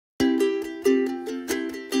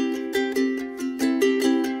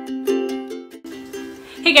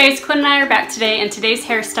Hey guys, Quinn and I are back today, and today's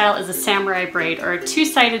hairstyle is a samurai braid, or a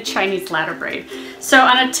two-sided Chinese ladder braid. So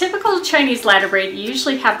on a typical Chinese ladder braid, you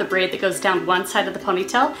usually have the braid that goes down one side of the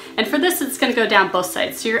ponytail, and for this it's going to go down both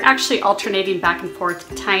sides. So you're actually alternating back and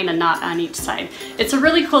forth, tying a knot on each side. It's a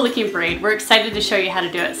really cool looking braid. We're excited to show you how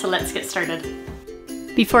to do it, so let's get started.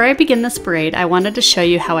 Before I begin this braid, I wanted to show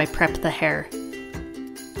you how I prep the hair.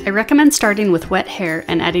 I recommend starting with wet hair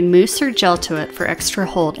and adding mousse or gel to it for extra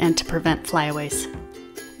hold and to prevent flyaways.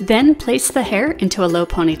 Then place the hair into a low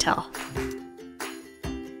ponytail.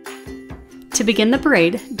 To begin the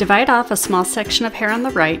braid, divide off a small section of hair on the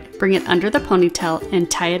right, bring it under the ponytail, and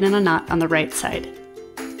tie it in a knot on the right side.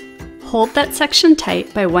 Hold that section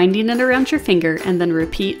tight by winding it around your finger and then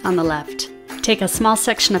repeat on the left. Take a small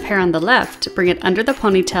section of hair on the left, bring it under the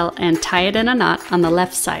ponytail, and tie it in a knot on the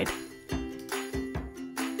left side.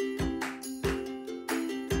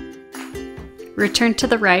 Return to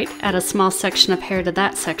the right, add a small section of hair to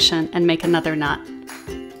that section, and make another knot.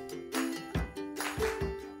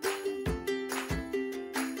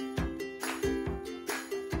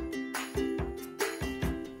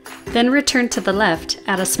 Then return to the left,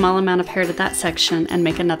 add a small amount of hair to that section, and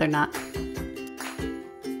make another knot.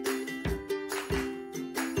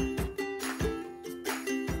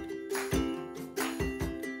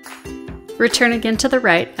 Return again to the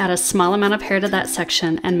right, add a small amount of hair to that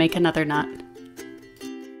section, and make another knot.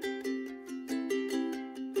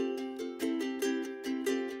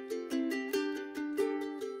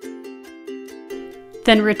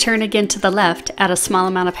 Then return again to the left, add a small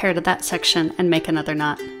amount of hair to that section, and make another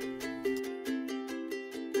knot.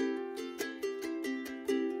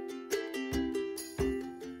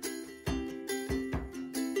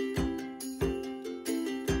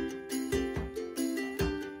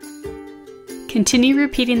 Continue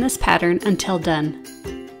repeating this pattern until done.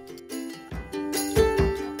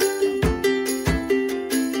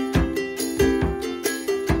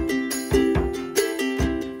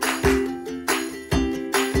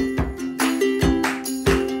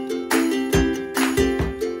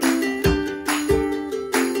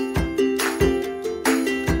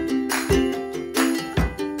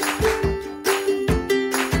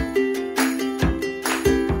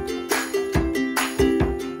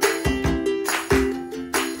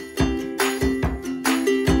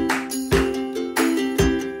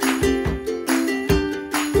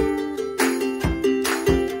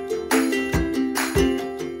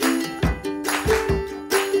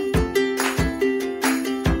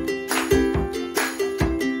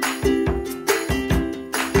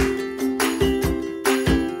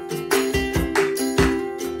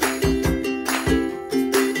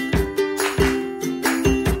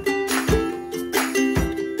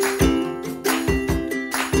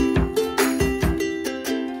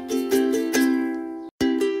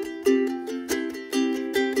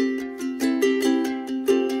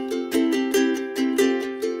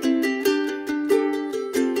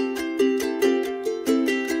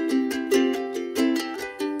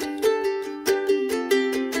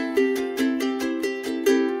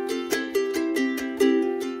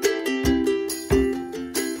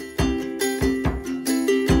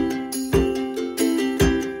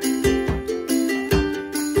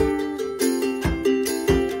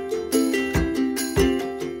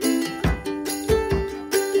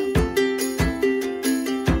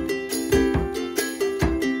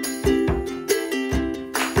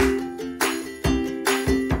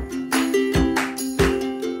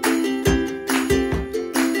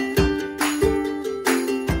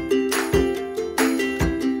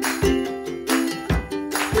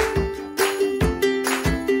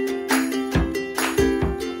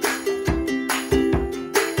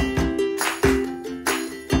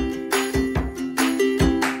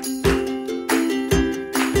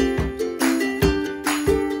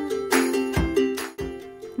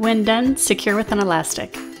 When done, secure with an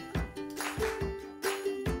elastic.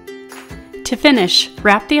 To finish,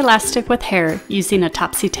 wrap the elastic with hair using a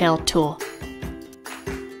topsy-tail tool.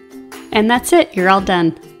 And that's it, you're all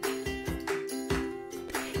done.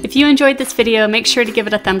 If you enjoyed this video, make sure to give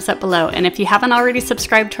it a thumbs up below, and if you haven't already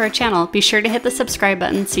subscribed to our channel, be sure to hit the subscribe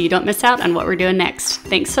button so you don't miss out on what we're doing next.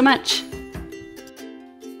 Thanks so much!